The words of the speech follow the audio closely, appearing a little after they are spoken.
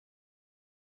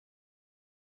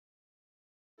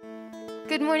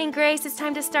Good morning, Grace. It's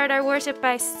time to start our worship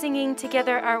by singing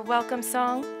together our welcome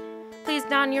song. Please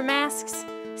don your masks,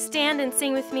 stand and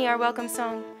sing with me our welcome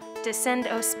song, Descend,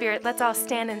 O Spirit. Let's all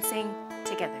stand and sing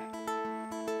together.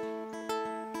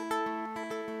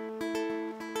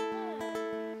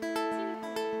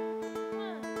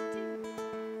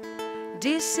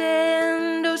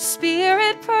 Descend, O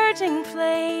Spirit, purging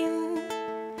flame,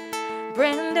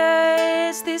 brand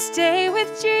us this day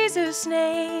with Jesus'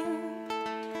 name.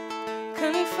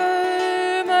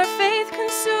 Confirm our faith,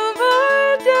 consume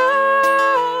our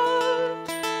doubt.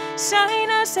 Sign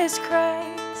us as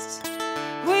Christ,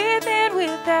 within,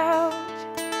 without.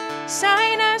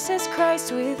 Sign us as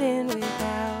Christ, within,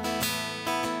 without.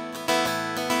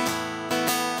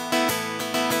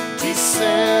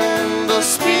 Descend, O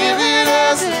Spirit,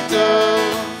 as a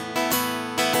dove.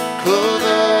 Clothe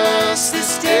us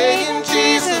this day in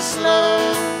Jesus'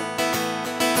 love.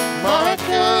 Mark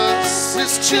us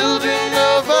as children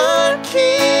of our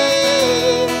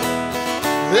King.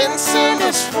 Then send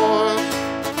us forth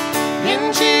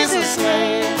in Jesus'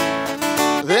 name.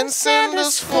 Then send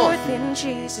us forth in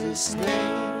Jesus'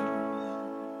 name.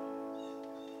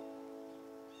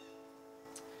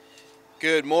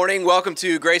 Good morning. Welcome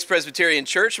to Grace Presbyterian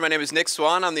Church. My name is Nick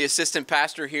Swan. I'm the assistant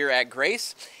pastor here at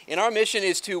Grace. And our mission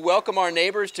is to welcome our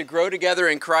neighbors to grow together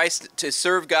in Christ, to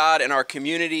serve God in our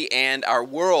community and our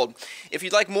world. If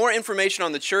you'd like more information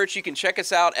on the church, you can check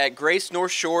us out at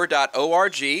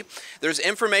gracenorthshore.org. There's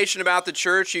information about the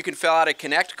church. You can fill out a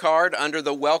Connect card under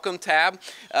the Welcome tab.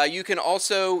 You can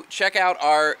also check out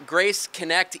our Grace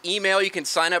Connect email. You can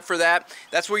sign up for that.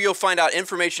 That's where you'll find out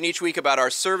information each week about our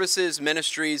services,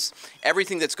 ministries,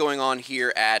 everything that's going on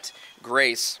here at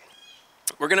Grace.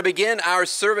 We're going to begin our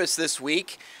service this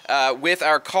week with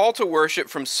our call to worship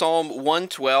from Psalm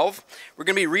 112. We're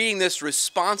going to be reading this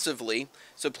responsively,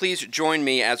 so please join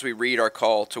me as we read our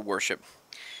call to worship.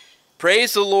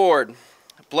 Praise the Lord.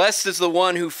 Blessed is the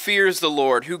one who fears the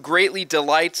Lord, who greatly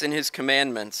delights in his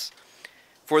commandments.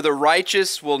 For the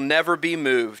righteous will never be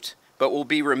moved, but will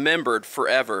be remembered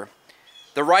forever.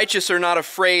 The righteous are not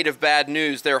afraid of bad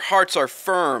news. Their hearts are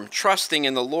firm, trusting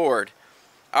in the Lord.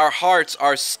 Our hearts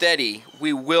are steady.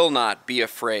 We will not be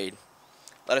afraid.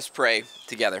 Let us pray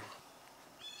together.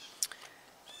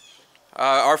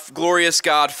 Our glorious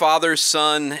God, Father,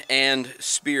 Son, and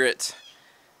Spirit,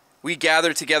 we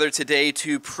gather together today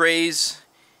to praise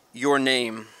your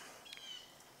name.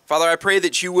 Father, I pray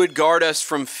that you would guard us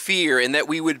from fear and that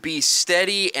we would be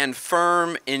steady and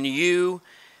firm in you,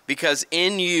 because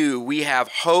in you we have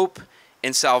hope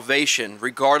and salvation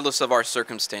regardless of our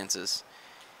circumstances.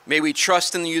 May we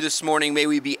trust in you this morning. May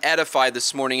we be edified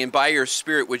this morning. And by your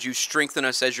Spirit, would you strengthen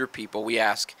us as your people, we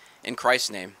ask. In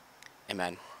Christ's name,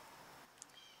 amen.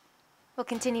 We'll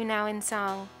continue now in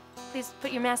song. Please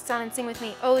put your masks on and sing with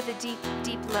me, Oh, the deep,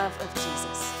 deep love of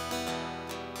Jesus.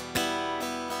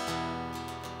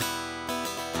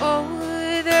 Oh,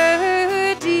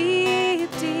 the deep,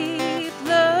 deep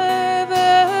love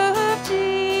of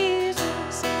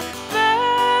Jesus,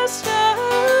 vast,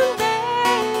 unmeasured,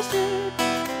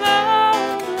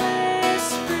 boundless,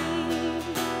 free,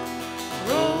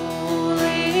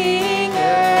 rolling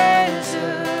as a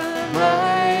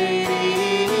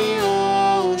mighty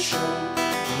ocean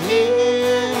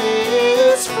in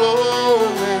its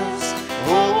fullness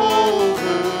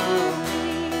over me.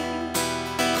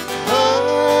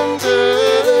 Under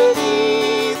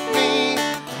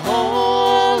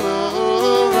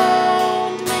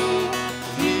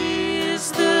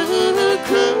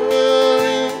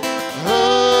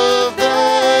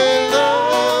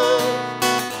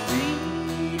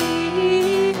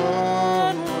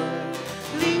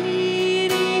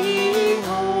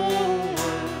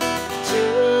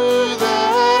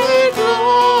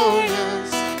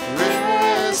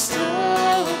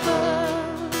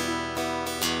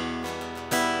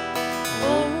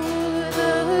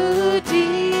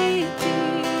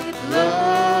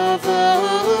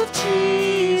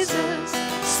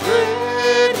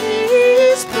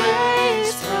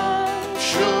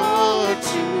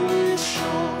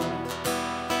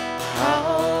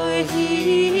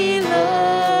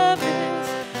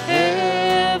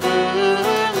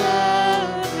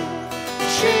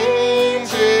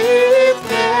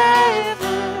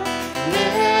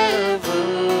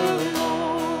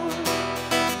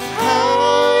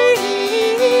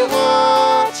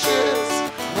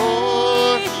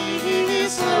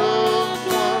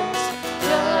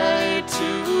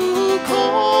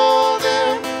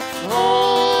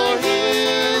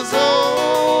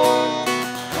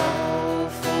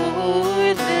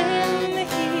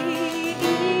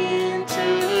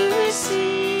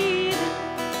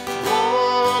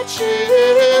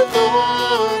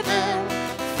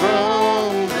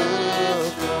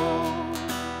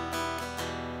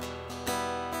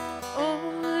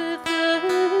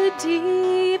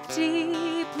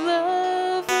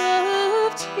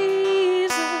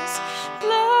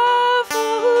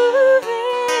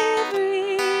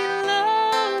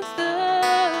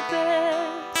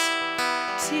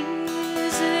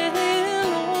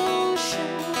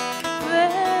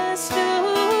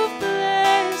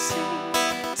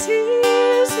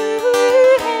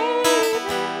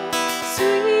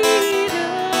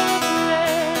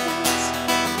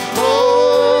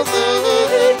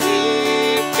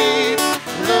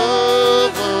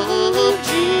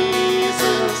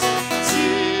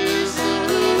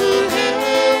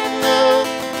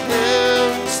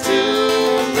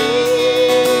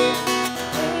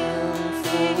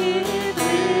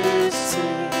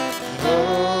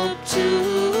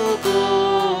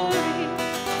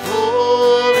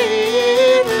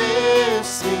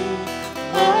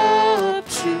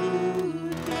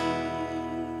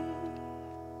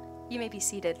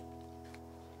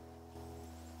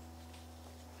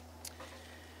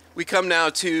We come now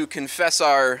to confess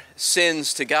our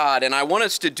sins to God, and I want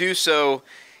us to do so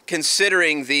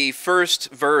considering the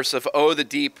first verse of Oh, the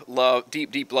deep love,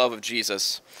 deep love of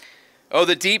Jesus. Oh,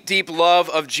 the deep, deep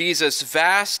love of Jesus,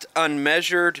 vast,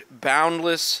 unmeasured,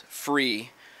 boundless,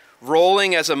 free,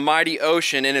 rolling as a mighty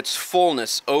ocean in its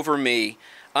fullness over me.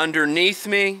 Underneath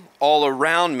me, all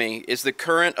around me, is the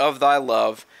current of thy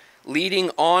love, leading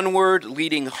onward,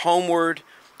 leading homeward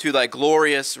to thy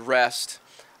glorious rest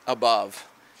above.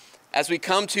 As we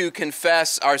come to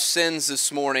confess our sins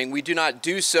this morning, we do not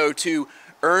do so to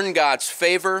earn God's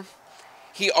favor.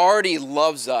 He already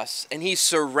loves us, and he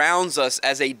surrounds us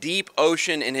as a deep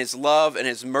ocean in his love and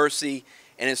his mercy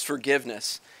and his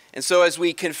forgiveness. And so as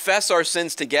we confess our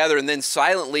sins together and then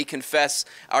silently confess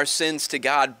our sins to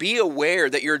God, be aware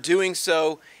that you're doing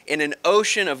so in an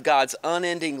ocean of God's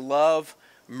unending love,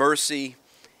 mercy,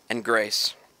 and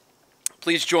grace.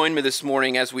 Please join me this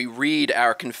morning as we read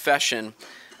our confession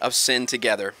of sin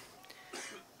together.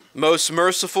 Most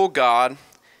merciful God,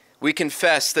 we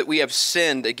confess that we have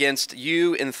sinned against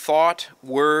you in thought,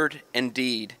 word, and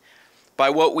deed, by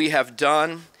what we have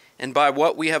done and by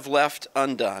what we have left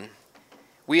undone.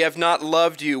 We have not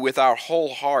loved you with our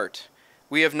whole heart.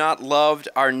 We have not loved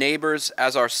our neighbors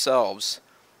as ourselves.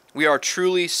 We are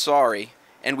truly sorry,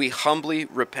 and we humbly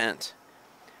repent.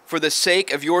 For the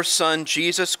sake of your Son,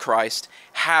 Jesus Christ,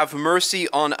 have mercy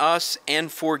on us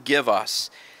and forgive us,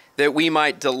 that we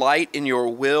might delight in your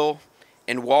will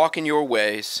and walk in your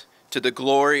ways to the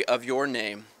glory of your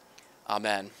name.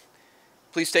 Amen.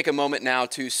 Please take a moment now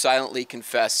to silently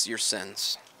confess your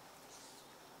sins.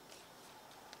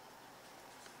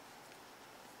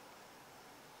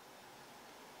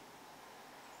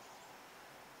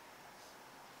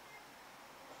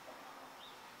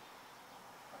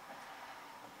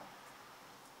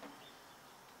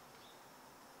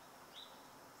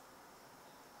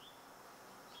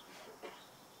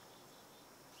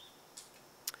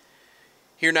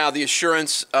 Hear now the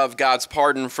assurance of God's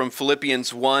pardon from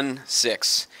Philippians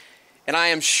 1:6. And I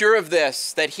am sure of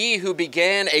this, that he who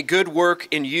began a good work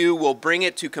in you will bring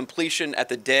it to completion at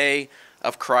the day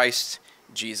of Christ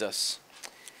Jesus.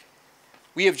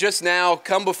 We have just now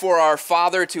come before our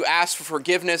Father to ask for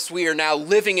forgiveness. We are now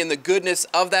living in the goodness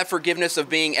of that forgiveness, of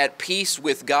being at peace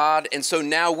with God. And so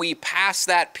now we pass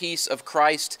that peace of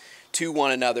Christ to one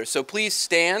another. So please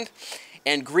stand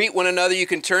and greet one another. You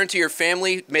can turn to your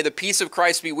family. May the peace of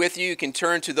Christ be with you. You can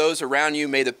turn to those around you.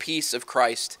 May the peace of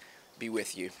Christ be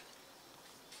with you.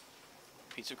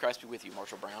 Peace of Christ be with you,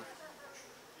 Marshall Brown.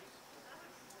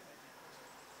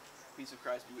 Peace of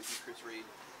Christ be with you, Chris Reed.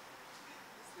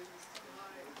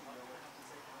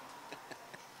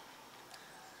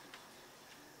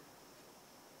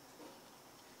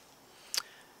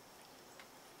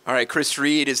 All right, Chris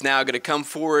Reed is now going to come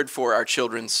forward for our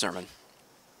children's sermon.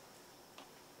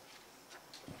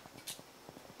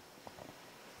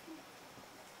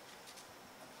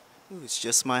 Ooh, it's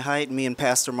just my height. Me and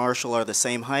Pastor Marshall are the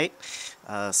same height,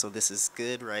 so this is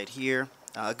good right here.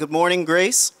 Good morning,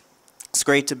 Grace. It's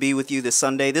great to be with you this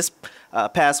Sunday. This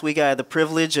past week I had the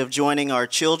privilege of joining our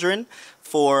children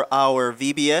for our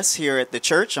VBS here at the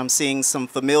church. I'm seeing some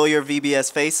familiar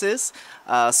VBS faces.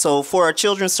 So for our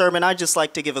children's sermon, I'd just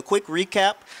like to give a quick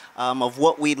recap of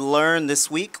what we learned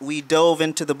this week. We dove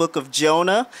into the book of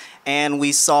Jonah, and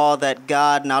we saw that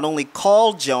God not only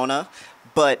called Jonah,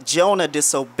 but Jonah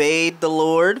disobeyed the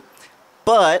Lord,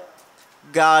 but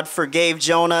God forgave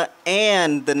Jonah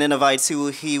and the Ninevites who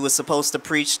he was supposed to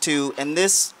preach to. And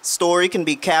this story can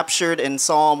be captured in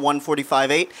Psalm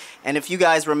 145:8. And if you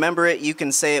guys remember it, you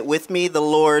can say it with me. The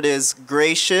Lord is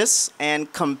gracious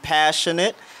and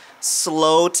compassionate,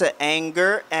 slow to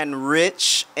anger, and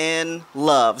rich in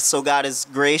love. So God is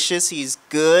gracious. He's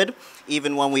good,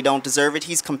 even when we don't deserve it.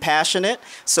 He's compassionate,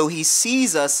 so he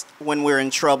sees us when we're in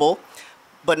trouble.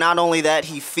 But not only that,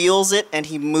 he feels it and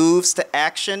he moves to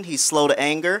action. He's slow to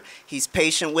anger, he's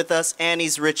patient with us, and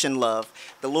he's rich in love.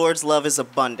 The Lord's love is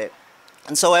abundant.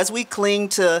 And so as we cling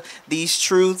to these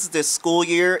truths this school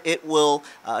year, it will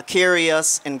carry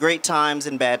us in great times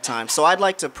and bad times. So I'd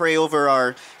like to pray over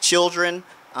our children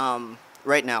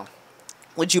right now.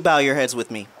 Would you bow your heads with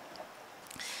me?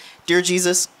 Dear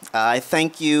Jesus, I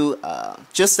thank you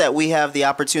just that we have the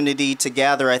opportunity to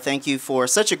gather. I thank you for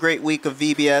such a great week of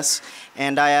VBS,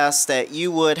 and I ask that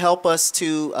you would help us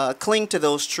to cling to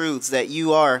those truths, that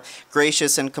you are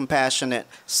gracious and compassionate,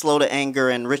 slow to anger,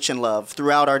 and rich in love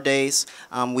throughout our days.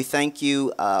 We thank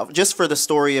you just for the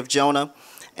story of Jonah,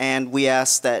 and we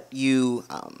ask that you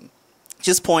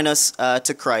just point us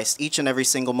to Christ each and every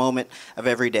single moment of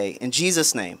every day. In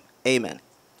Jesus' name, amen.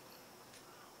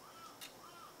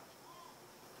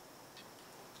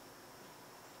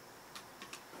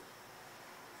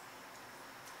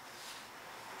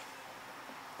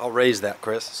 I'll raise that,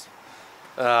 Chris.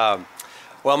 Well,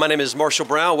 my name is Marshall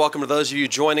Brown. Welcome to those of you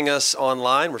joining us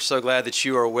online. We're so glad that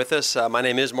you are with us. My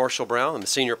name is Marshall Brown. I'm the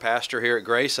senior pastor here at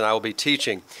Grace, and I will be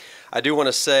teaching. I do want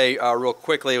to say real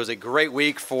quickly, it was a great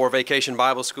week for Vacation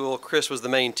Bible School. Chris was the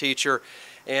main teacher.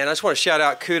 And I just want to shout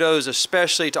out kudos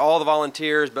especially to all the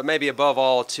volunteers, but maybe above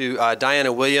all to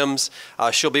Diana Williams.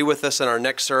 She'll be with us in our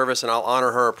next service, and I'll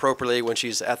honor her appropriately when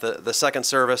she's at the second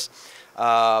service.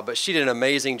 But she did an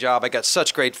amazing job. I got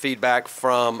such great feedback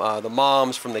from the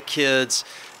moms, from the kids.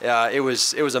 It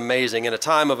was amazing. In a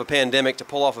time of a pandemic, to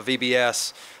pull off a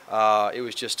VBS, it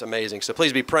was just amazing. So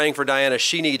please be praying for Diana.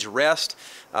 She needs rest.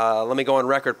 Let me go on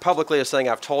record publicly as saying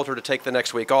I've told her to take the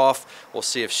next week off. We'll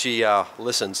see if she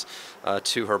listens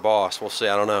to her boss. We'll see.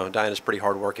 I don't know. Diana's pretty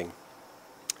hardworking.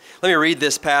 Let me read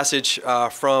this passage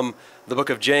from the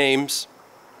book of James,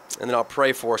 and then I'll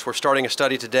pray for us. We're starting a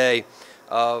study today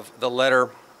of the letter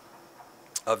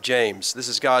of James. This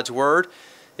is God's Word.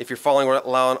 If you're following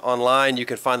along online, you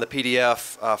can find the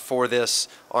PDF for this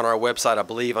on our website, I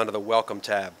believe, under the Welcome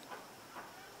tab.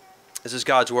 This is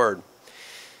God's Word.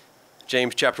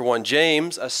 James chapter 1.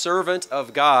 James, a servant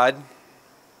of God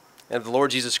and of the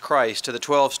Lord Jesus Christ, to the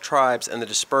 12 tribes and the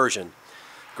dispersion.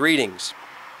 Greetings.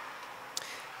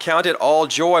 Count it all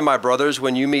joy, my brothers,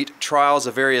 when you meet trials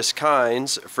of various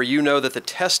kinds, for you know that the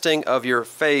testing of your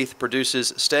faith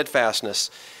produces steadfastness.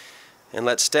 And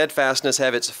let steadfastness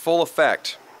have its full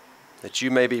effect, that you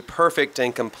may be perfect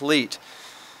and complete,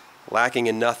 lacking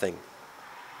in nothing.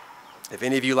 If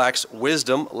any of you lacks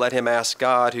wisdom, let him ask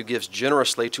God, who gives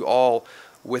generously to all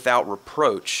without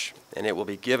reproach, and it will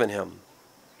be given him.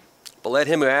 But let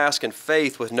him who asks in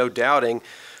faith with no doubting,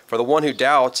 for the one who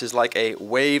doubts is like a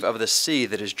wave of the sea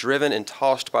that is driven and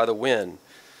tossed by the wind.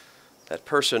 That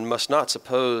person must not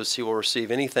suppose he will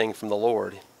receive anything from the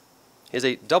Lord. He is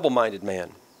a double-minded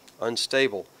man,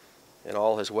 unstable in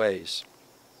all his ways.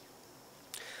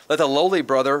 Let the lowly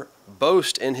brother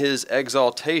boast in his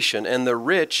exaltation, and the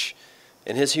rich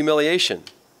in his humiliation,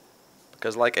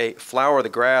 because like a flower of the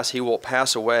grass he will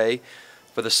pass away,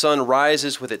 for the sun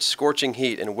rises with its scorching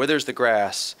heat and withers the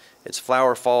grass, its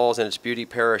flower falls and its beauty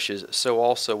perishes, so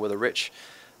also will a rich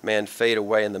man fade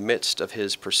away in the midst of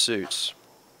his pursuits.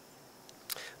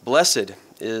 Blessed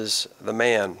is the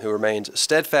man who remains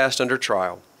steadfast under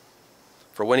trial,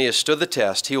 for when he has stood the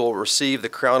test, he will receive the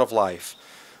crown of life,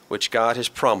 which God has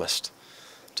promised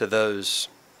to those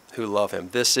who love him.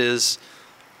 This is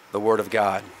the word of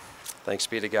God. Thanks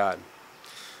be to God.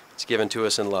 It's given to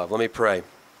us in love. Let me pray.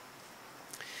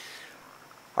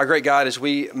 Our great God, as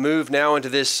we move now into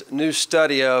this new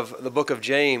study of the book of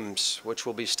James, which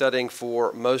we'll be studying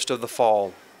for most of the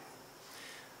fall,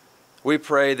 we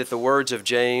pray that the words of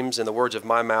James and the words of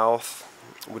my mouth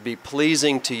would be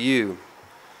pleasing to you,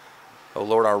 O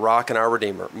Lord, our rock and our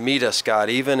Redeemer. Meet us, God,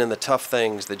 even in the tough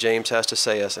things that James has to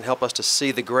say us, and help us to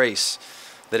see the grace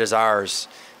that is ours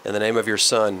in the name of your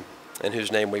Son, in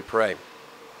whose name we pray.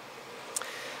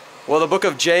 Well, the book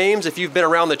of James, if you've been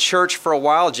around the church for a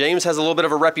while, James has a little bit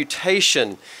of a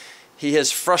reputation. He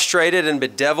has frustrated and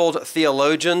bedeviled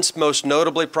theologians, most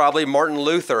notably probably Martin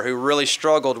Luther, who really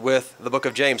struggled with the book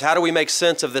of James. How do we make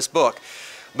sense of this book?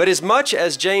 But as much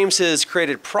as James has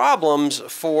created problems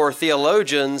for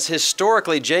theologians,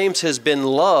 historically James has been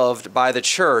loved by the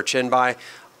church and by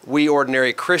we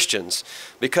ordinary Christians,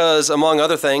 because among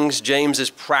other things, James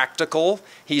is practical,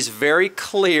 he's very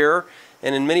clear,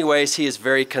 and in many ways he is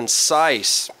very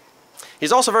concise.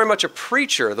 He's also very much a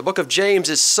preacher. The book of James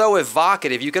is so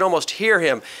evocative, you can almost hear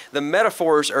him. The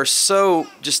metaphors are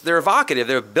they're evocative.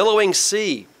 They're a billowing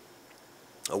sea,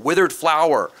 a withered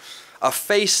flower, a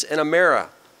face in a mirror,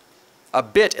 a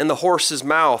bit in the horse's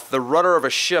mouth, the rudder of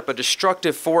a ship, a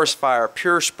destructive forest fire,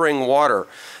 pure spring water,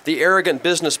 the arrogant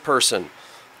business person,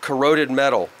 corroded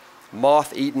metal,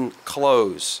 moth-eaten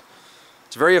clothes.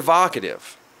 It's very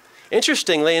evocative.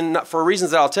 Interestingly, and for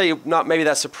reasons that I'll tell you, not maybe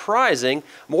that surprising,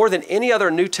 more than any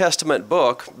other New Testament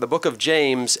book, the book of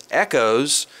James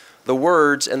echoes the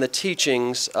words and the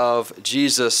teachings of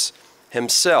Jesus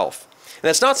himself. And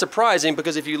that's not surprising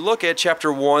because if you look at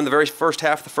chapter 1, the very first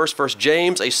half, the first verse,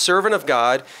 James, a servant of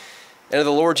God and of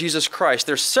the Lord Jesus Christ.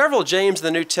 There's several James in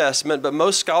the New Testament, but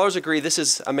most scholars agree this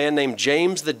is a man named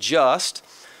James the Just,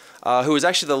 who was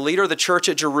actually the leader of the church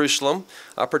at Jerusalem,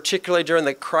 particularly during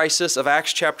the crisis of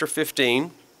Acts chapter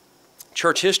 15.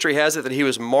 Church history has it that he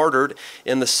was martyred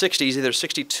in the 60s, either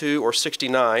 62 or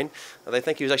 69. They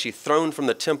think he was actually thrown from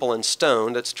the temple and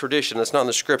stoned. That's tradition. That's not in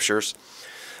the scriptures.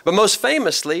 But most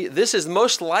famously, this is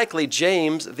most likely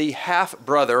James, the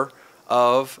half-brother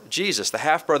of Jesus, the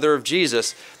half-brother of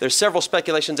Jesus. There's several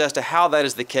speculations as to how that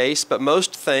is the case, but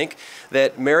most think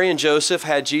that Mary and Joseph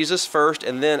had Jesus first,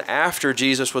 and then after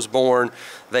Jesus was born,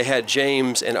 they had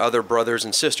James and other brothers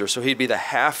and sisters. So he'd be the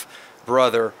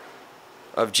half-brother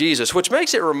of Jesus, which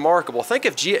makes it remarkable. Think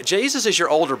if Jesus is your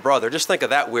older brother. Just think of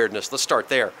that weirdness. Let's start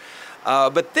there.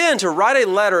 But then to write a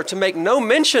letter to make no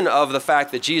mention of the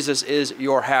fact that Jesus is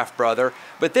your half-brother,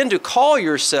 but then to call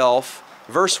yourself,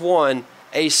 verse 1,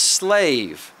 a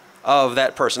slave of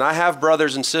that person. I have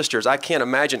brothers and sisters. I can't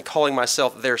imagine calling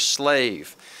myself their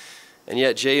slave. And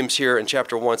yet James here in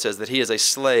chapter 1 says that he is a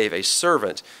slave, a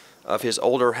servant of his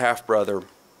older half-brother,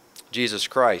 Jesus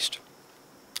Christ.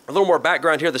 A little more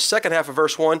background here. The second half of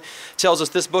verse 1 tells us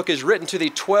this book is written to the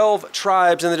 12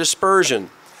 tribes in the dispersion.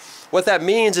 What that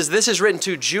means is this is written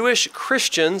to Jewish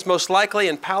Christians, most likely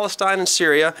in Palestine and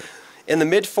Syria, in the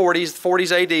mid-40s,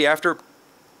 40s AD, after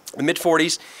the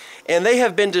mid-40s, and they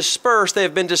have been dispersed, they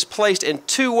have been displaced in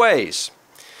two ways.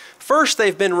 First,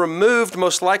 they've been removed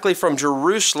most likely from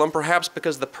Jerusalem, perhaps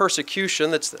because of the persecution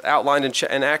that's outlined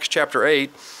in Acts chapter 8.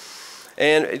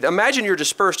 And imagine you're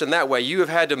dispersed in that way. You have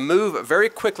had to move very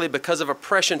quickly because of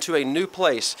oppression to a new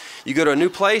place. You go to a new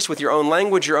place with your own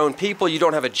language, your own people. You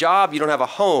don't have a job. You don't have a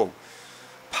home.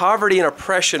 Poverty and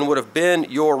oppression would have been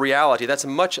your reality. That's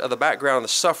much of the background of the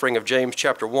suffering of James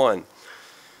chapter 1.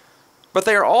 But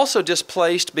they are also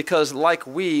displaced because, like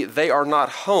we, they are not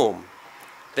home.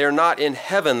 They are not in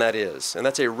heaven, that is. And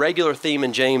that's a regular theme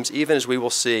in James, even as we will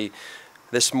see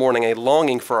this morning, a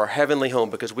longing for our heavenly home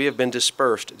because we have been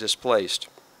dispersed, displaced.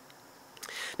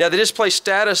 Now, the displaced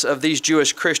status of these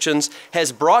Jewish Christians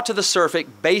has brought to the surface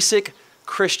basic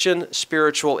Christian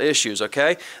spiritual issues,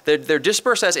 okay? They're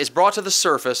dispersed as it's brought to the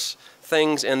surface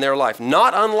things in their life,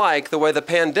 not unlike the way the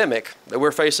pandemic that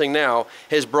we're facing now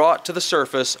has brought to the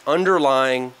surface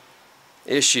underlying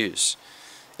issues.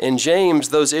 In James,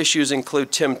 those issues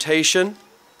include temptation,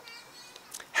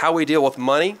 how we deal with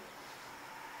money,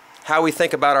 how we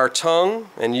think about our tongue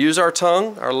and use our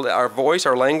tongue, our voice,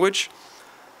 our language,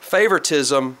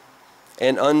 favoritism,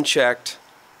 and unchecked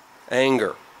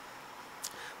anger.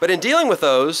 But in dealing with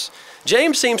those,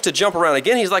 James seems to jump around.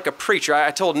 Again, he's like a preacher. I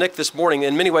told Nick this morning,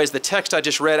 in many ways, the text I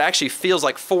just read actually feels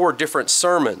like 4 different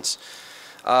sermons.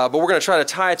 But we're going to try to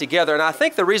tie it together. And I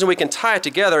think the reason we can tie it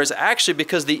together is actually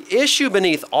because the issue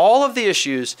beneath all of the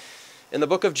issues in the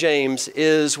book of James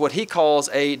is what he calls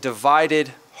a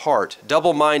divided heart,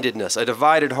 double-mindedness, a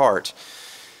divided heart.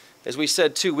 As we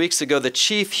said 2 weeks ago, the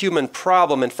chief human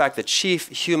problem, in fact, the chief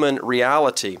human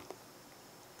reality,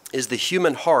 is the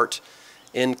human heart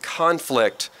in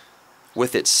conflict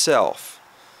with itself.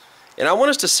 And I want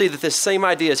us to see that this same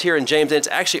idea is here in James, and it's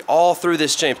actually all through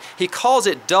this James. He calls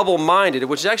it double-minded,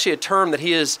 which is actually a term that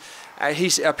he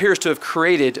appears to have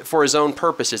created for his own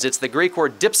purposes. It's the Greek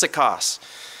word dipsakos,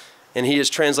 and he is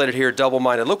translated here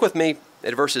double-minded. Look with me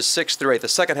at verses 6 through 8, the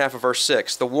second half of verse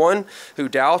 6. The one who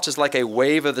doubts is like a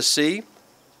wave of the sea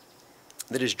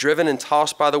that is driven and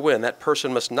tossed by the wind. That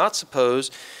person must not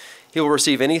suppose he will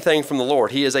receive anything from the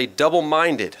Lord. He is a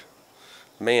double-minded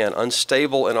man,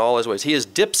 unstable in all his ways. He is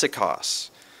dipsakos,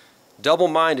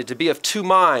 double-minded, to be of two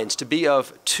minds, to be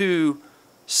of two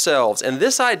selves. And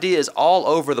this idea is all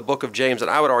over the book of James, and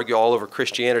I would argue all over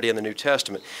Christianity in the New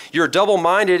Testament. You're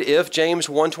double-minded if, James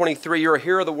 1:23, you're a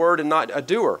hearer of the word and not a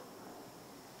doer.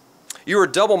 You are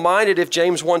double-minded if,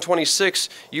 James 1:26,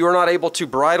 you are not able to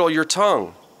bridle your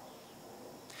tongue.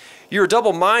 You're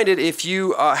double-minded if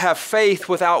you have faith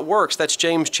without works. That's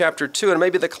James chapter 2. And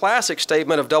maybe the classic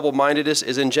statement of double-mindedness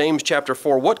is in James chapter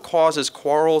 4. What causes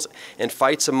quarrels and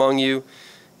fights among you?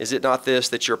 Is it not this,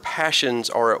 that your passions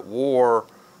are at war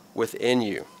within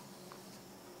you?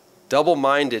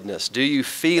 Double-mindedness. Do you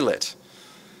feel it?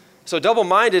 So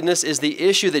double-mindedness is the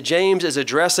issue that James is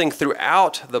addressing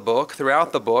throughout the book,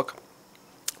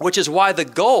 which is why the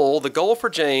goal for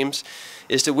James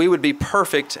is that we would be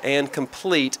perfect and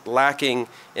complete, lacking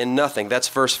in nothing. That's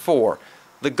verse 4.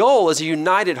 The goal is a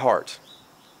united heart,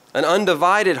 an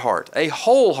undivided heart, a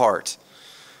whole heart,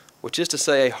 which is to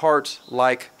say a heart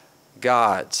like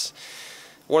God's.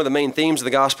 One of the main themes of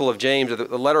the Gospel of James, or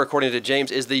the letter according to James,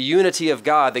 is the unity of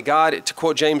God. That God, to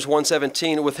quote James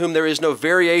 1:17, with whom there is no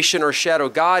variation or shadow.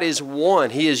 God is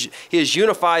one. He is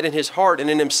unified in his heart and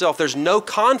in himself. There's no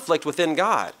conflict within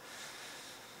God.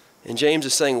 And James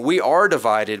is saying we are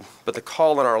divided, but the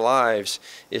call in our lives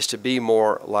is to be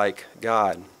more like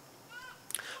God.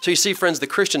 So you see, friends, the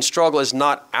Christian struggle is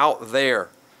not out there.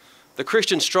 The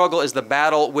Christian struggle is the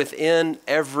battle within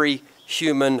every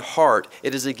human heart.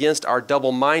 It is against our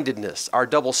double-mindedness, our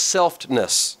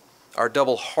double-selfedness, our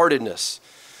double-heartedness.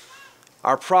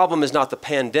 Our problem is not the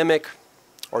pandemic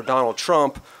or Donald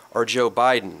Trump or Joe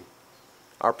Biden.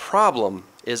 Our problem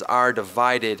is our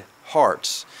divided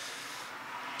hearts.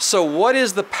 So what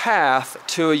is the path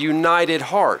to a united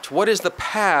heart? What is the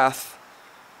path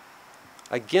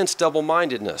against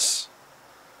double-mindedness?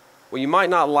 Well, you might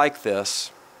not like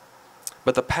this,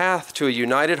 but the path to a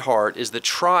united heart is the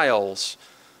trials,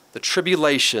 the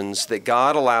tribulations that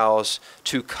God allows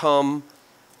to come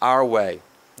our way.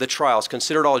 The trials.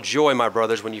 Consider it all joy, my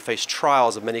brothers, when you face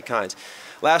trials of many kinds.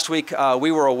 Last week,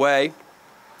 we were away,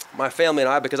 my family and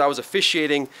I, because I was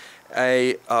officiating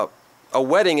a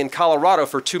wedding in Colorado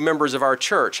for two members of our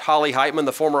church, Holly Heitman,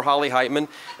 the former Holly Heitman,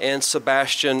 and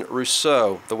Sebastian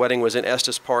Rousseau. The wedding was in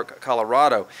Estes Park,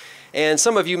 Colorado. And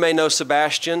some of you may know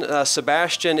Sebastian.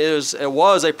 Sebastian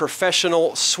was a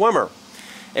professional swimmer.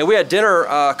 And we had dinner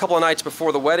a couple of nights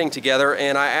before the wedding together,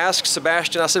 and I asked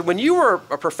Sebastian, I said, when you were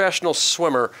a professional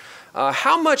swimmer,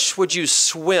 how much would you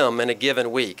swim in a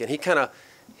given week? And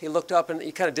he looked up and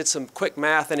he kind of did some quick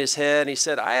math in his head, and he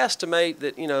said, I estimate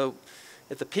that,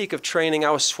 at the peak of training,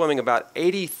 I was swimming about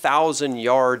 80,000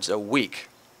 yards a week.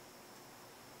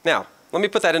 Now, let me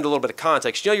put that into a little bit of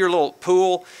context. You know your little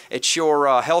pool at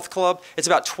your health club? It's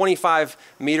about 25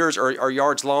 meters or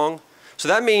yards long. So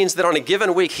that means that on a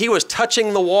given week, he was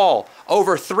touching the wall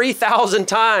over 3,000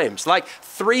 times, like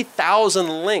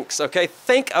 3,000 links, okay?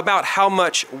 Think about how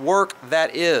much work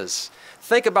that is.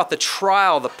 Think about the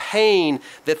trial, the pain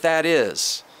that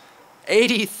is.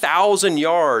 80,000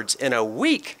 yards in a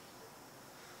week.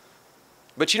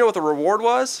 But you know what the reward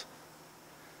was?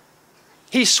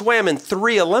 He swam in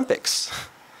 3 Olympics.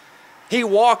 He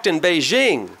walked in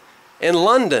Beijing, in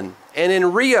London, and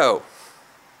in Rio.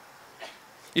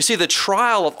 You see, the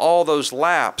trial of all those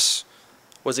laps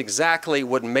was exactly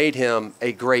what made him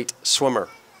a great swimmer.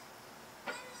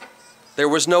 There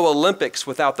was no Olympics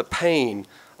without the pain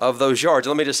of those yards.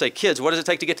 Let me just say, kids, what does it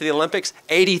take to get to the Olympics?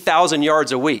 80,000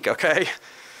 yards a week, okay?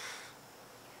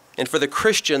 And for the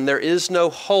Christian, there is no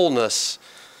wholeness.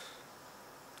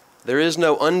 There is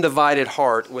no undivided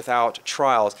heart without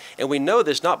trials. And we know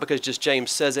this not because just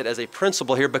James says it as a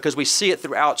principle here, because we see it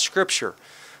throughout Scripture.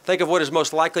 Think of what is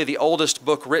most likely the oldest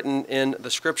book written in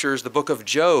the Scriptures, the book of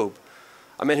Job.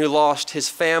 A man who lost his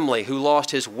family, who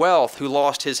lost his wealth, who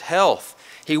lost his health.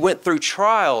 He went through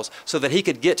trials so that he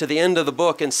could get to the end of the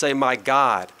book and say, my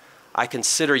God, I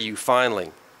consider you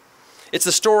finally. It's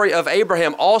the story of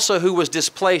Abraham also, who was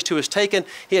displaced, who was taken.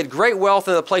 He had great wealth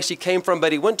in the place he came from,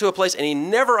 but he went to a place and he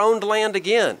never owned land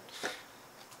again.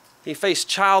 He faced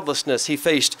childlessness. He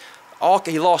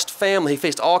lost family. He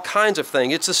faced all kinds of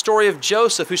things. It's the story of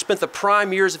Joseph, who spent the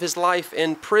prime years of his life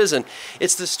in prison.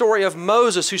 It's the story of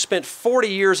Moses, who spent 40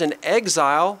 years in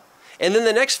exile, and then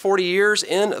the next 40 years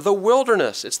in the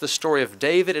wilderness. It's the story of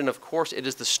David, and of course, it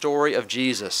is the story of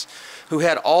Jesus, who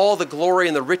had all the glory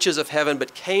and the riches of heaven,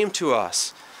 but came to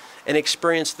us and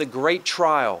experienced the great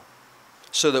trial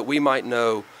so that we might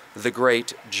know the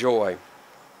great joy.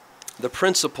 The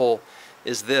principle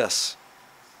is this,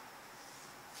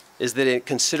 is that in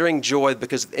considering joy,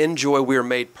 because in joy we are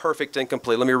made perfect and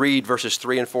complete. Let me read verses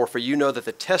 3 and 4. For you know that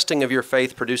the testing of your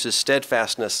faith produces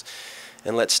steadfastness,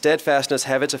 and let steadfastness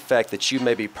have its effect, that you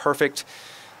may be perfect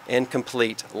and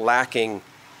complete, lacking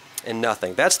in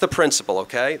nothing. That's the principle,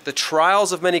 okay? The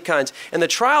trials of many kinds. And the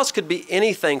trials could be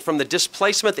anything from the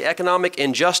displacement, the economic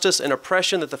injustice and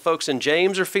oppression that the folks in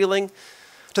James are feeling,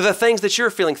 to the things that you're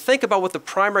feeling. Think about what the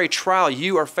primary trial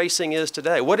you are facing is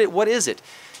today. What is it?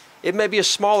 It may be a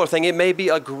smaller thing. It may be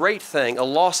a great thing, a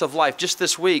loss of life. Just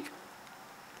this week,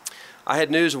 I had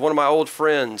news of one of my old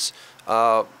friends,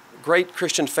 great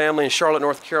Christian family in Charlotte,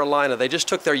 North Carolina. They just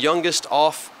took their youngest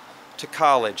off to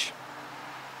college.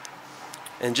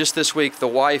 And just this week, the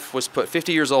wife was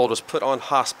 50 years old, was put on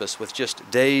hospice with just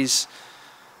days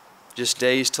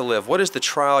to live. What is the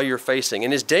trial you're facing?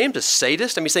 And is James a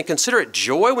sadist? I mean, he's saying consider it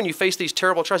joy when you face these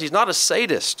terrible trials. He's not a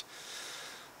sadist.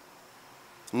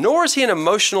 Nor is he an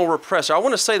emotional repressor. I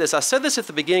want to say this. I said this at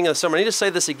the beginning of the summer. I need to say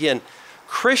this again.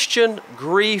 Christian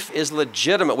grief is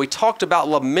legitimate. We talked about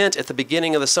lament at the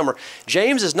beginning of the summer.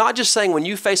 James is not just saying when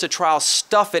you face a trial,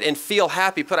 stuff it and feel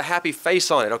happy, put a happy face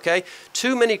on it, okay?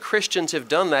 Too many Christians have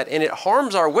done that, and it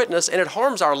harms our witness and it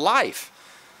harms our life,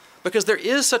 because there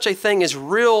is such a thing as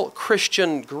real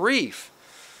Christian grief.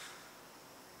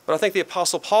 But I think the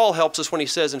Apostle Paul helps us when he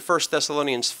says in 1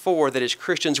 Thessalonians 4 that as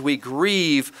Christians we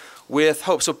grieve with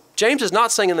hope. So James is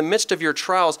not saying in the midst of your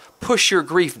trials, push your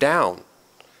grief down.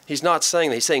 He's not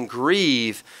saying that. He's saying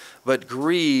grieve, but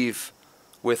grieve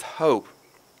with hope.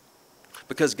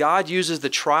 Because God uses the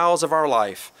trials of our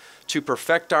life to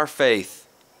perfect our faith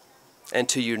and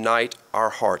to unite our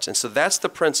hearts. And so that's the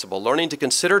principle, learning to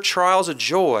consider trials a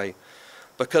joy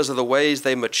because of the ways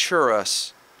they mature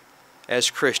us as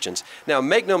Christians. Now,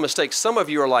 make no mistake, some of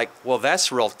you are like, well, that's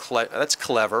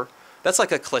clever. That's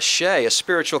like a cliche, a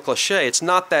spiritual cliche. It's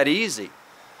not that easy.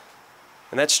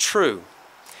 And that's true.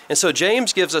 And so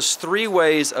James gives us 3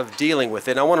 ways of dealing with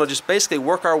it. And I want to just basically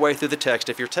work our way through the text.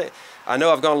 I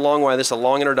know I've gone a long way. This is a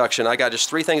long introduction. I got just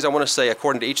 3 things I want to say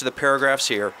according to each of the paragraphs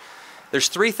here. There's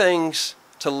 3 things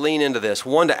to lean into this.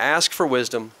 1, to ask for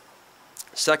wisdom.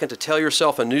 2, to tell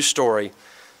yourself a new story.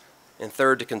 And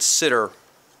 3, to consider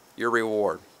your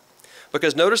reward.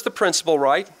 Because notice the principle,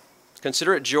 right?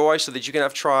 Consider it joy so that you can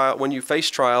have trial when you face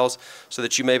trials, so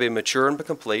that you may be mature and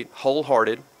complete,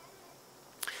 wholehearted.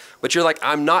 But you're like,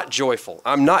 I'm not joyful.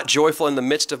 I'm not joyful in the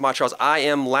midst of my trials. I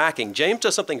am lacking. James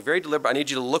does something very deliberate. I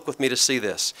need you to look with me to see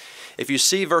this. If you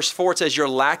see verse 4, it says you're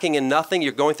lacking in nothing.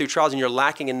 You're going through trials and you're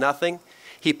lacking in nothing.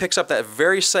 He picks up that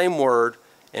very same word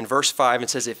in verse 5 and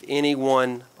says, if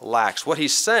anyone lacks. What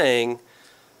he's saying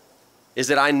is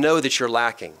that I know that you're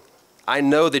lacking. I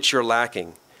know that you're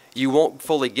lacking. You won't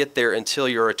fully get there until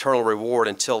your eternal reward,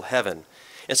 until heaven.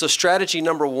 And so strategy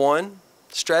number one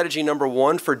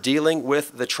for dealing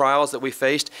with the trials that we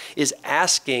faced is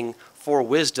asking for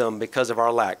wisdom because of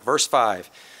our lack. Verse 5,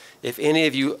 if any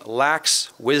of you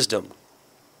lacks wisdom,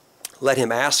 let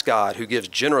him ask God, who gives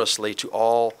generously to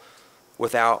all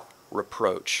without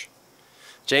reproach.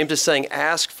 James is saying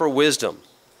ask for wisdom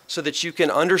so that you can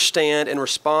understand and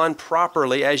respond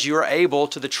properly as you are able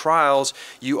to the trials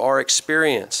you are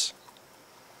experiencing.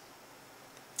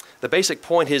 The basic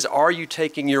point is, are you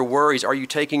taking your worries, are you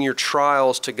taking your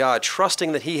trials to God,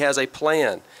 trusting that He has a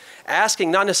plan, asking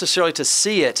not necessarily to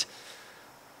see it,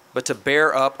 but to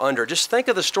bear up under. Just think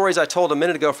of the stories I told a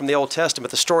minute ago from the Old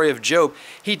Testament, the story of Job.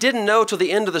 He didn't know till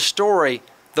the end of the story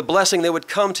the blessing that would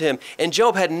come to him. And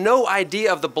Job had no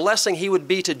idea of the blessing he would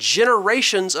be to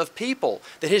generations of people,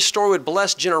 that his story would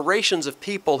bless generations of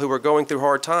people who were going through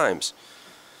hard times.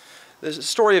 There's a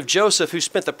story of Joseph, who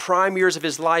spent the prime years of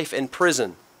his life in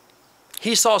prison.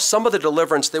 He saw some of the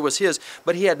deliverance that was his,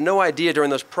 but he had no idea during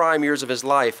those prime years of his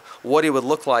life what it would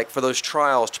look like for those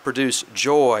trials to produce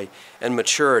joy and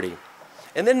maturity.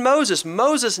 And then Moses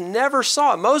never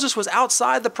saw it. Moses was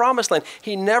outside the promised land.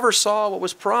 He never saw what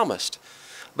was promised.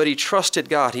 But he trusted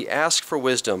God. He asked for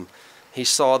wisdom. He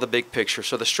saw the big picture.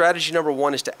 So the strategy number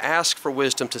one is to ask for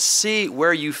wisdom, to see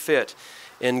where you fit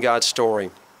in God's story.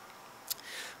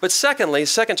 But secondly,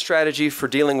 second strategy for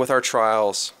dealing with our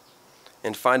trials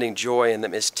and finding joy in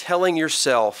them is telling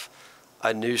yourself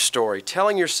a new story.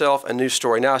 Telling yourself a new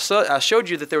story. Now, I showed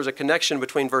you that there was a connection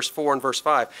between verse 4 and verse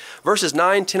 5. Verses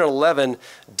 9, 10, and 11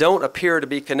 don't appear to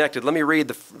be connected. Let me read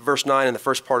verse 9 and the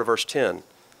first part of verse 10.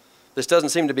 This doesn't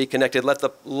seem to be connected. Let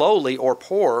the lowly or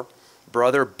poor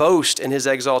brother boast in his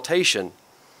exaltation,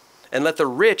 and let the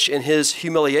rich in his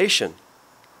humiliation.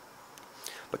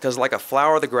 Because like a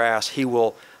flower of the grass, he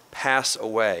will pass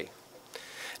away.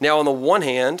 Now, on the one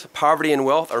hand, poverty and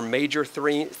wealth are major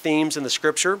themes in the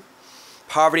Scripture.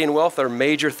 Poverty and wealth are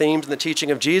major themes in the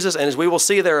teaching of Jesus, and as we will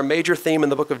see, they're a major theme in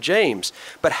the book of James.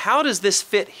 But how does this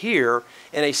fit here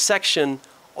in a section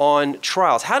on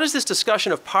trials? How does this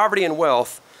discussion of poverty and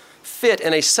wealth fit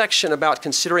in a section about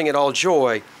considering it all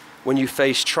joy when you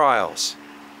face trials?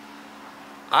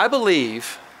 I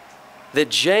believe that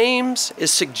James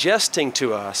is suggesting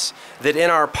to us that in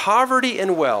our poverty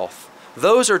and wealth,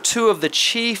 those are two of the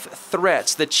chief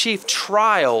threats, the chief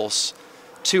trials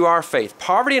to our faith.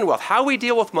 Poverty and wealth, how we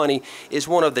deal with money, is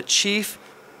one of the chief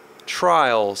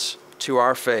trials to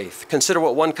our faith. Consider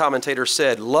what one commentator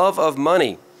said: love of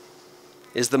money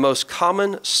is the most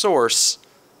common source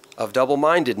of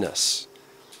double-mindedness.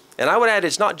 And I would add,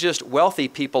 it's not just wealthy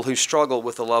people who struggle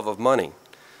with the love of money.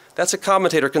 That's a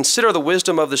commentator. Consider the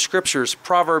wisdom of the Scriptures.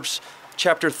 Proverbs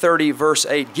chapter 30, verse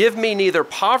 8. Give me neither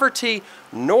poverty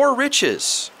nor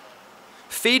riches.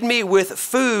 Feed me with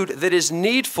food that is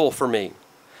needful for me,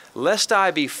 lest I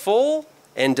be full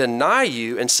and deny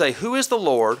you and say, who is the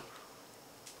Lord?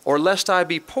 Or lest I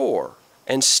be poor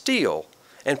and steal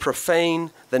and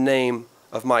profane the name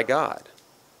of my God.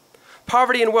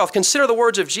 Poverty and wealth. Consider the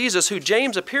words of Jesus, who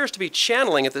James appears to be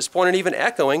channeling at this point and even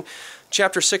echoing.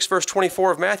 Chapter 6, verse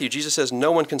 24 of Matthew. Jesus says,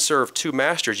 no one can serve two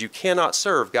masters. You cannot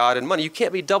serve God and money. You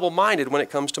can't be double-minded when it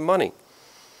comes to money.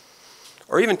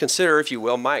 Or even consider, if you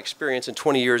will, my experience in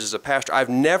 20 years as a pastor. I've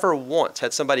never once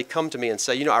had somebody come to me and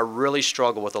say, I really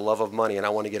struggle with the love of money and I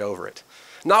want to get over it.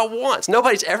 Not once.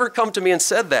 Nobody's ever come to me and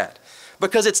said that.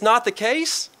 Because it's not the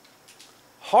case?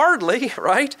 Hardly,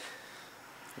 right?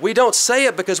 We don't say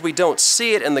it because we don't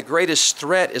see it, and the greatest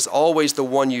threat is always the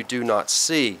one you do not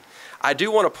see. I do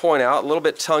want to point out, a little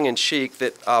bit tongue-in-cheek,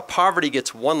 that poverty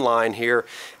gets 1 line here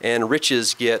and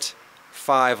riches get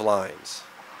 5 lines.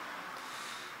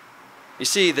 You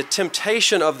see, the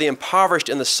temptation of the impoverished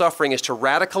and the suffering is to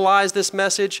radicalize this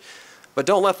message, but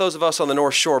don't let those of us on the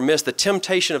North Shore miss the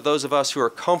temptation of those of us who are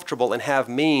comfortable and have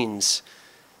means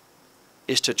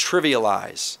is to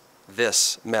trivialize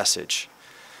this message.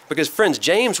 Because friends,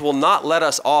 James will not let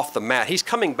us off the mat. He's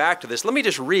coming back to this. Let me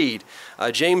just read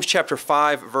James chapter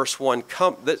 5, verse 1.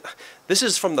 This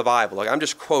is from the Bible. I'm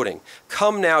just quoting.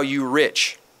 "Come now, you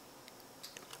rich,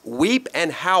 weep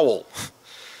and howl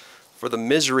for the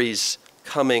miseries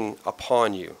coming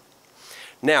upon you."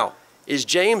 Now, is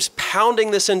James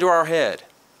pounding this into our head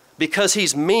because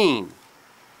he's mean?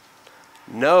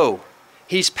 No.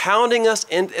 He's pounding this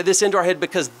into our head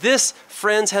because this,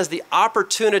 friends, has the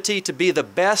opportunity to be the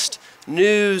best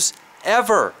news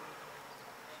ever.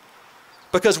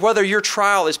 Because whether your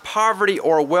trial is poverty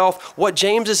or wealth, what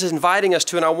James is inviting us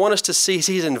to, and I want us to see,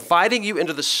 he's inviting you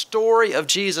into the story of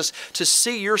Jesus to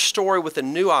see your story with the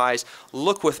new eyes.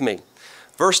 Look with me.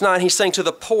 Verse 9, he's saying to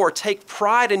the poor, take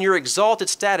pride in your exalted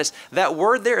status. That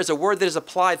word there is a word that is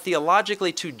applied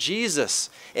theologically to Jesus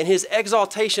and his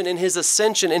exaltation, in his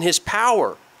ascension, in his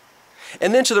power.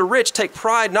 And then to the rich, take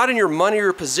pride not in your money or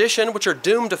your position, which are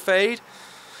doomed to fade,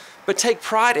 but take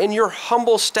pride in your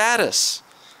humble status.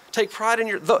 Take pride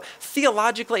in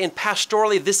theologically and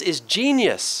pastorally, this is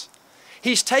genius.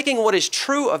 He's taking what is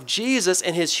true of Jesus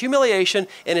and his humiliation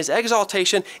and his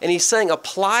exaltation, and he's saying,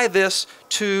 apply this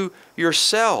to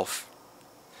yourself.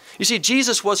 You see,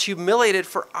 Jesus was humiliated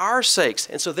for our sakes,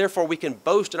 and so therefore we can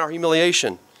boast in our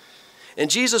humiliation. And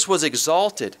Jesus was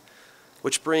exalted,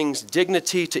 which brings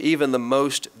dignity to even the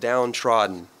most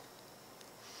downtrodden.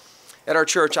 At our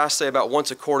church, I say about once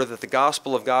a quarter that the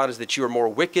gospel of God is that you are more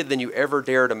wicked than you ever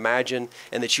dared imagine,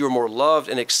 and that you are more loved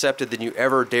and accepted than you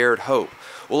ever dared hope.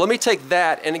 Well, let me take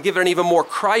that and give it an even more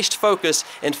Christ focus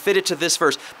and fit it to this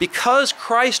verse. Because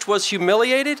Christ was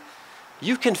humiliated,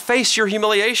 you can face your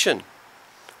humiliation,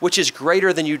 which is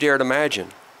greater than you dared imagine.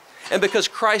 And because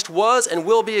Christ was and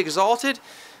will be exalted,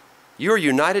 you are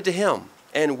united to him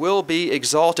and will be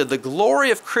exalted. The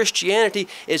glory of Christianity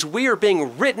is we are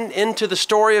being written into the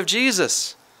story of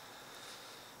Jesus.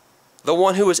 The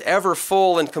one who was ever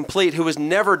full and complete, who was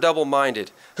never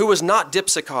double-minded, who was not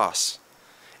dipsykos,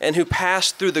 and who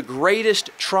passed through the greatest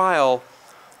trial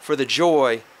for the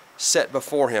joy set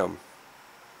before him.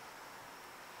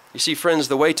 You see, friends,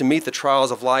 the way to meet the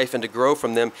trials of life and to grow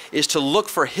from them is to look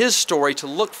for his story, to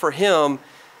look for him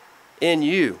in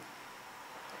you.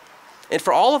 And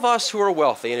for all of us who are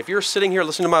wealthy, and if you're sitting here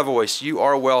listening to my voice, you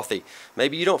are wealthy.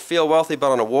 Maybe you don't feel wealthy,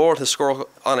 but on a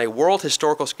world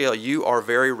historical scale, you are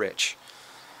very rich.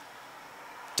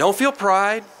 Don't feel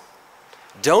pride.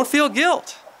 Don't feel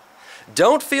guilt.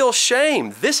 Don't feel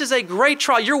shame. This is a great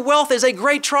trial. Your wealth is a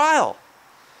great trial.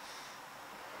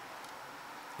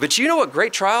 But you know what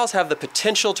great trials have the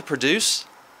potential to produce?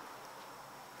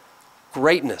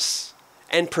 Greatness,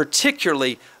 and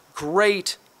particularly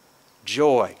great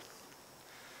joy.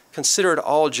 Consider it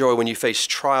all joy when you face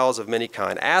trials of many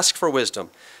kind. Ask for wisdom.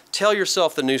 Tell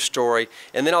yourself the new story,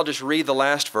 and then I'll just read the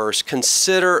last verse.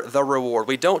 Consider the reward.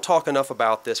 We don't talk enough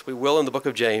about this. We will in the book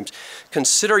of James.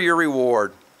 Consider your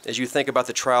reward as you think about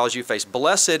the trials you face.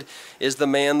 Blessed is the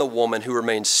man, the woman who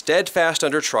remains steadfast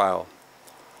under trial.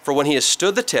 For when he has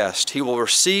stood the test, he will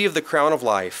receive the crown of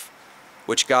life,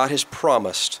 which God has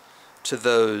promised to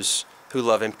those who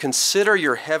love him. Consider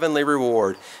your heavenly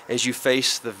reward as you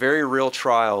face the very real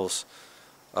trials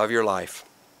of your life.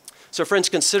 So friends,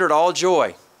 consider it all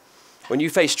joy when you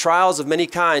face trials of many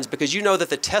kinds, because you know that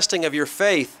the testing of your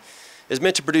faith is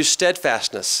meant to produce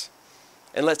steadfastness.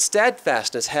 And let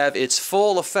steadfastness have its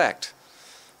full effect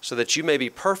so that you may be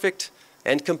perfect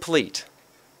and complete,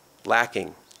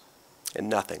 lacking in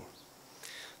nothing.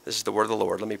 This is the word of the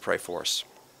Lord. Let me pray for us.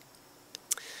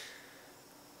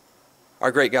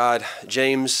 Our great God,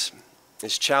 James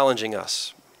is challenging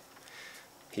us.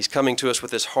 He's coming to us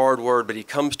with this hard word, but he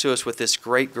comes to us with this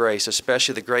great grace,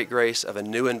 especially the great grace of a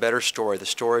new and better story, the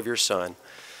story of your Son.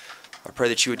 I pray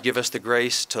that you would give us the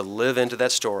grace to live into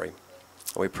that story.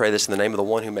 And we pray this in the name of the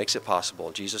one who makes it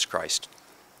possible, Jesus Christ.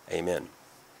 Amen.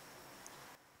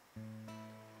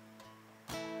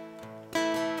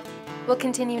 We'll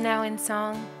continue now in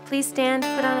song. Please stand,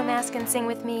 put on a mask, and sing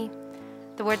with me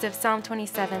the words of Psalm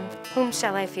 27, Whom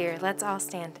shall I fear? Let's all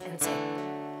stand and sing.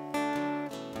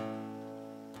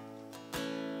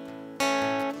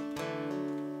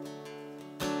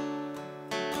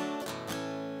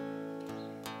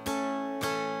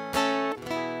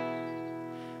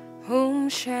 Whom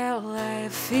shall I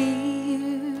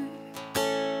fear?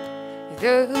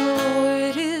 The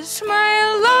Lord is my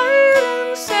light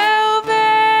and salvation.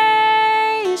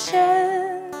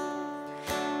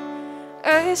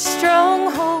 I a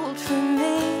stronghold for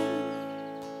me.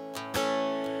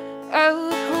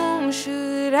 Of whom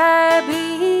should I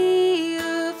be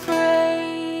afraid?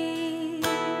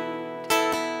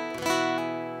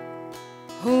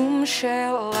 Whom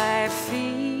shall I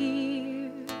fear?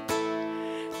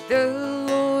 The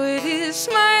Lord is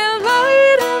my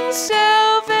light and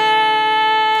salvation,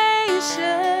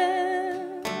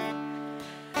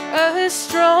 a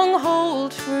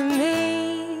stronghold for me.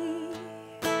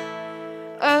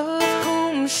 Of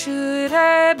whom should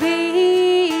I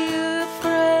be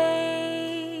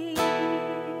afraid?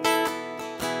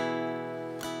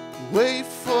 Wait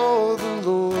for the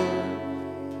Lord.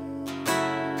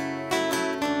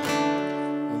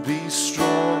 Be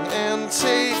strong and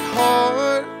take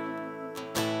heart.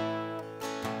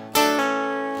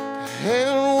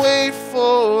 And wait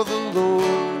for the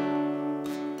Lord.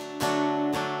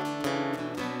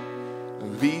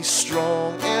 Be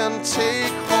strong and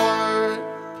take heart.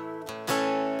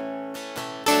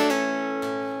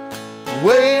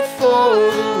 Wait for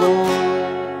the Lord.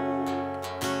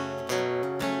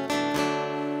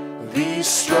 Be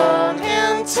strong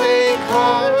and take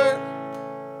heart.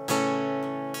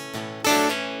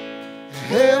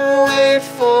 And wait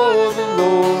for the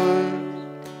Lord.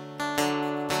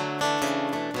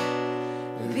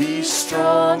 Be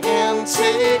strong and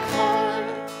take heart.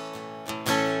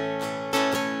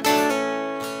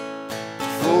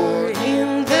 For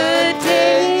in the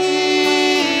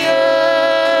day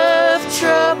of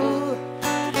trouble,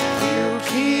 He'll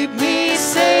keep me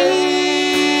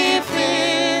safe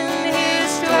in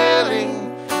His dwelling.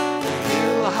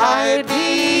 He'll hide me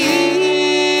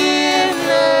in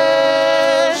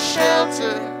the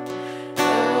shelter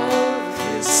of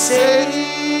His sacred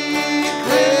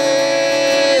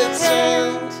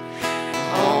tent.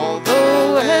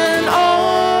 Although an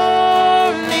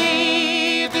army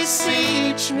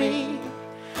besiege me,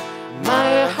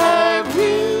 my heart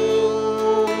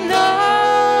will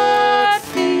not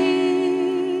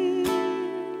fear.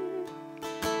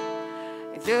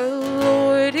 The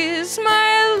Lord is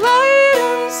my light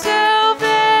and salvation.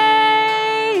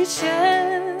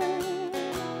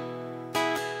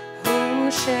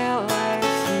 Whom shall I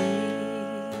fear?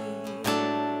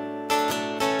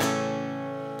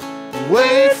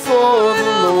 Wait for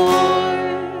the Lord.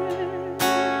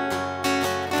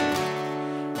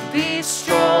 Be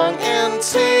strong and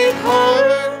take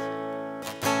heart.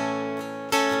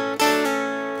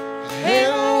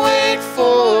 And wait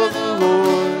for the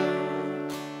Lord.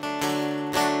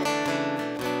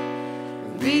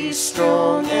 Be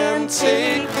strong and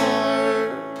take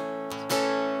heart.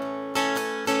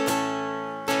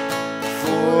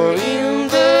 For in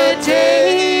the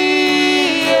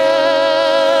day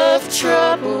of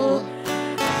trouble,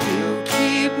 He'll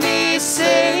keep me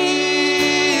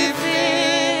safe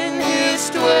in His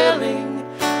dwelling.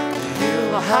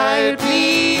 He'll hide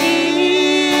me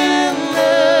in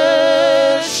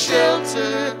the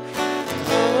shelter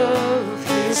of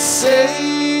His sacred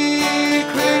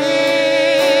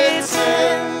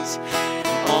tent.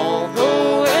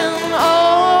 Although an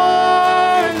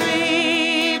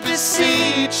army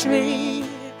besiege me,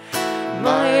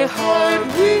 my heart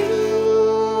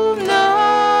will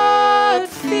not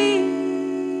fear.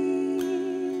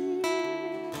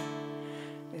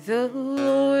 The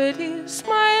Lord is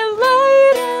my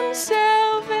light and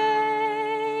salvation.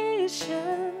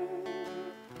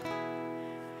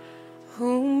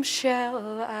 Whom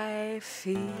shall I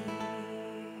fear?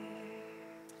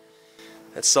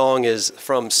 That song is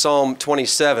from Psalm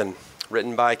 27,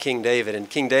 written by King David. And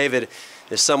King David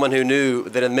is someone who knew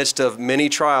that in the midst of many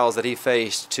trials that he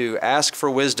faced, to ask for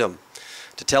wisdom,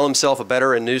 to tell himself a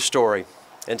better and new story,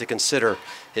 and to consider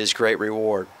his great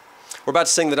reward. We're about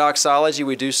to sing the doxology.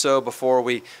 We do so before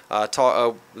we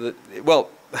talk.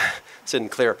 It's didn't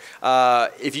clear.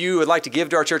 If you would like to give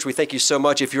to our church, we thank you so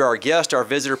much. If you're our guest, our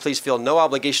visitor, please feel no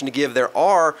obligation to give. There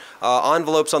are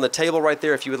envelopes on the table right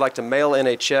there if you would like to mail in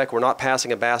a check. We're not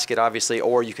passing a basket, obviously,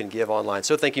 or you can give online.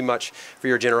 So thank you much for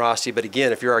your generosity. But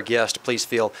again, if you're our guest, please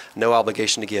feel no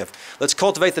obligation to give. Let's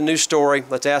cultivate the new story.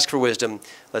 Let's ask for wisdom.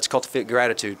 Let's cultivate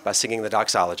gratitude by singing the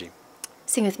doxology.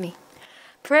 Sing with me.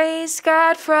 Praise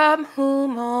God from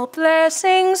whom all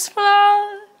blessings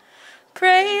flow.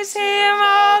 Praise Him,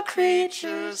 all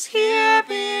creatures here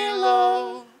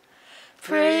below.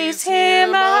 Praise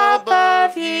Him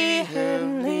above, ye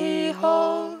heavenly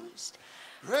host.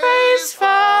 Praise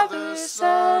Father,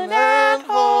 Son, and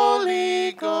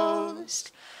Holy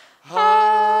Ghost.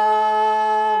 Amen.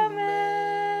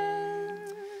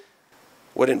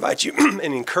 Would invite you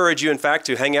and encourage you, in fact,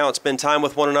 to hang out and spend time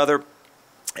with one another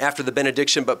after the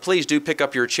benediction, but please do pick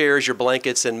up your chairs, your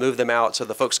blankets, and move them out so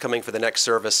the folks coming for the next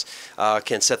service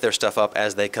can set their stuff up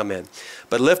as they come in.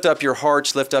 But lift up your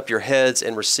hearts, lift up your heads,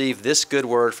 and receive this good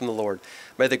word from the Lord.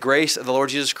 May the grace of the Lord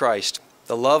Jesus Christ,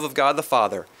 the love of God the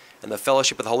Father, and the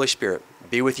fellowship of the Holy Spirit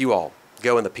be with you all.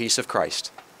 Go in the peace of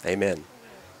Christ. Amen.